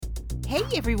Hey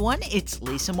everyone, it's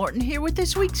Lisa Morton here with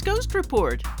this week's Ghost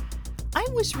Report. I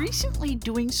was recently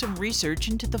doing some research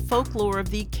into the folklore of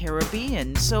the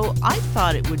Caribbean, so I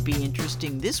thought it would be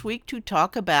interesting this week to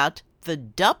talk about the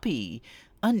Duppy,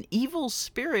 an evil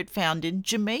spirit found in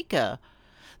Jamaica.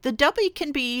 The Duppy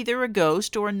can be either a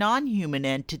ghost or a non-human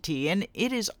entity, and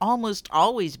it is almost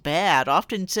always bad,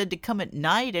 often said to come at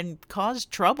night and cause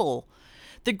trouble.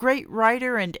 The great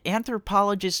writer and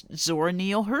anthropologist Zora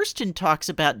Neale Hurston talks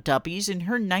about Duppies in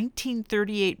her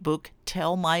 1938 book,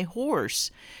 Tell My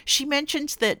Horse. She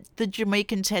mentions that the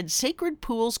Jamaicans had sacred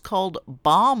pools called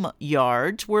balm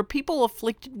yards where people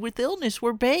afflicted with illness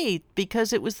were bathed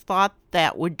because it was thought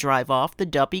that would drive off the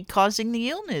Duppy causing the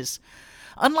illness.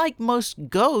 Unlike most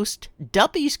ghosts,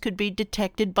 Duppies could be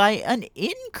detected by an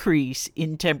increase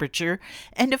in temperature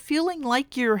and a feeling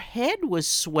like your head was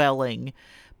swelling.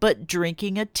 But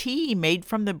drinking a tea made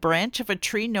from the branch of a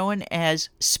tree known as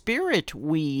spirit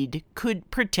weed could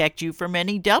protect you from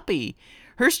any Duppy.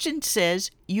 Hurston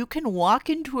says you can walk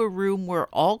into a room where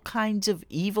all kinds of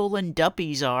evil and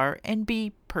Duppies are and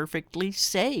be perfectly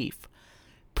safe.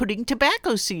 Putting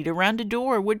tobacco seed around a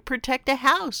door would protect a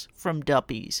house from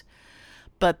Duppies.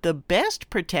 But the best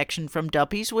protection from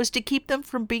Duppies was to keep them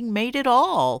from being made at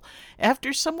all.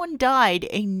 After someone died,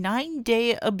 a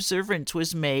 9-day observance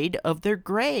was made of their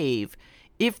grave.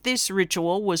 If this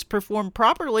ritual was performed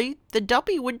properly, the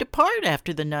Duppy would depart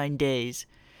after the 9 days.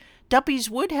 Duppies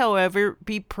would, however,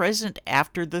 be present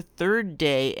after the 3rd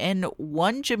day, and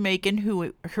one Jamaican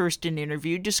who Hurston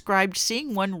interviewed described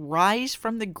seeing one rise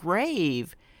from the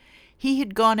grave. He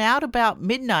had gone out about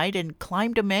midnight and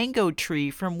climbed a mango tree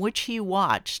from which he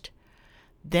watched.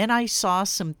 Then I saw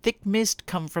some thick mist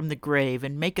come from the grave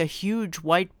and make a huge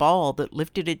white ball that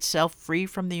lifted itself free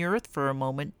from the earth for a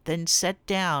moment, then set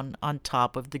down on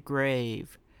top of the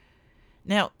grave.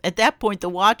 Now, at that point, the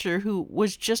watcher, who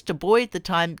was just a boy at the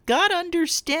time, got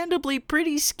understandably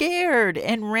pretty scared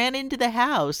and ran into the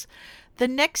house. The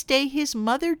next day his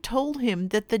mother told him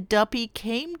that the Duppy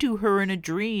came to her in a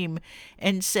dream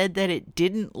and said that it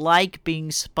didn't like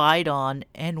being spied on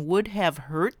and would have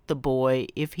hurt the boy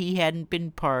if he hadn't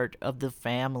been part of the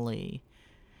family.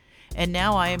 And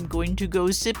now I am going to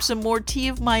go sip some more tea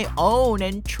of my own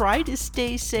and try to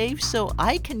stay safe so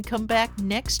I can come back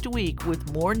next week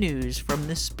with more news from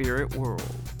the spirit world.